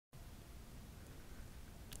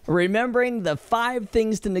Remembering the 5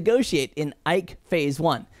 things to negotiate in IKE Phase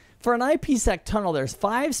 1. For an IPsec tunnel, there's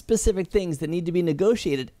 5 specific things that need to be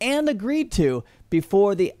negotiated and agreed to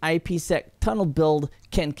before the IPsec tunnel build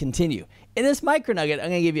can continue. In this MicroNugget, I'm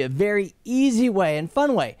going to give you a very easy way and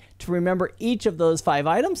fun way to remember each of those 5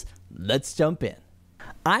 items. Let's jump in.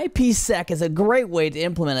 IPsec is a great way to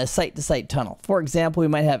implement a site-to-site tunnel. For example, we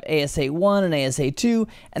might have ASA1 and ASA2,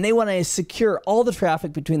 and they want to secure all the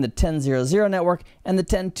traffic between the 10.0.0 network and the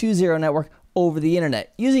 10.2.0 network over the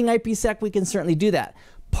internet. Using IPsec, we can certainly do that.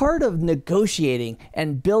 Part of negotiating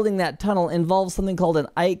and building that tunnel involves something called an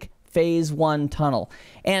IKE Phase 1 tunnel.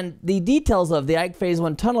 And the details of the IKE Phase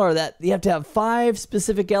 1 tunnel are that you have to have 5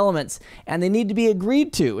 specific elements, and they need to be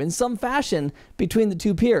agreed to in some fashion between the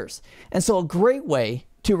 2 peers. And so a great way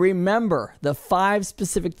to remember the 5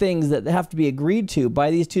 specific things that have to be agreed to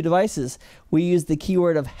by these 2 devices, we use the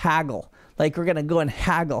keyword of haggle. Like we're going to go and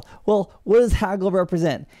haggle. Well, what does haggle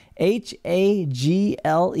represent? H.a.g.l.e.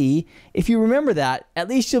 If you remember that, at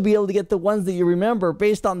least you'll be able to get the ones that you remember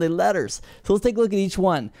based on the letters. So let's take a look at each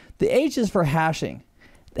one. The H is for hashing.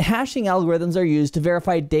 The hashing algorithms are used to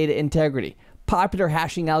verify data integrity. Popular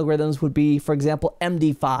hashing algorithms would be, for example,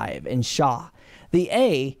 MD5 and SHA. The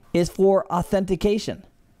A is for authentication.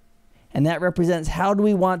 And that represents how do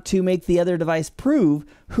we want to make the other device prove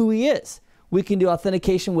who he is. We can do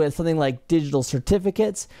authentication with something like digital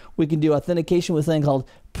certificates. We can do authentication with something called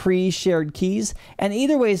pre-shared keys. And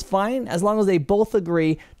either way is fine as long as they both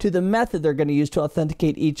agree to the method they're going to use to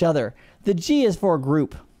authenticate each other. The G is for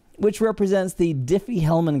group, which represents the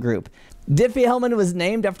Diffie-Hellman group. Diffie-Hellman was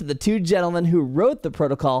named after the 2 gentlemen who wrote the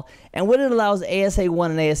protocol, and what it allows ASA1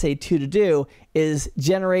 and ASA2 to do is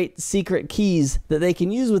generate secret keys that they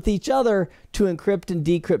can use with each other to encrypt and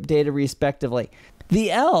decrypt data respectively.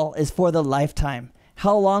 The L is for the lifetime.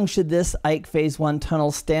 How long should this IKE Phase 1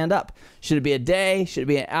 tunnel stand up? Should it be a day? Should it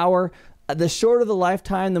be an hour? The shorter the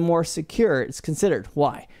lifetime, the more secure it's considered.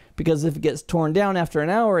 Why? Because if it gets torn down after an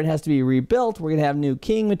hour, it has to be rebuilt. We're going to have new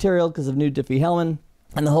keying material because of new Diffie-Hellman,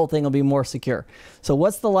 and the whole thing will be more secure. So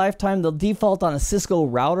what's the lifetime? The default on a Cisco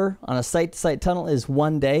router on a site-to-site tunnel is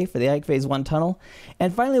 1 day for the IKE Phase 1 tunnel.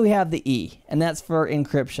 And finally, we have the E, and that's for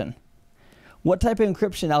encryption. What type of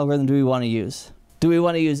encryption algorithm do we want to use? Do we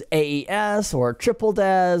want to use AES or triple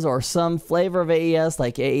DES or some flavor of AES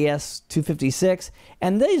like AES 256?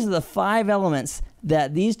 And these are the 5 elements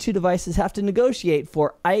that these 2 devices have to negotiate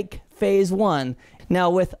for IKE Phase 1.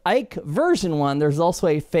 Now with IKE version 1, there's also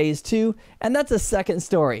a Phase 2, and that's a second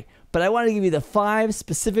story. But I want to give you the 5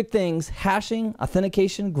 specific things: hashing,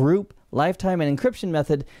 authentication, group, lifetime, and encryption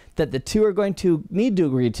method that the 2 are going to need to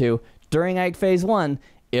agree to during IKE Phase 1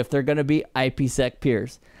 if they're going to be IPsec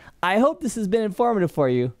peers. I hope this has been informative for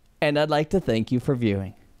you, and I'd like to thank you for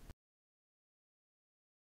viewing.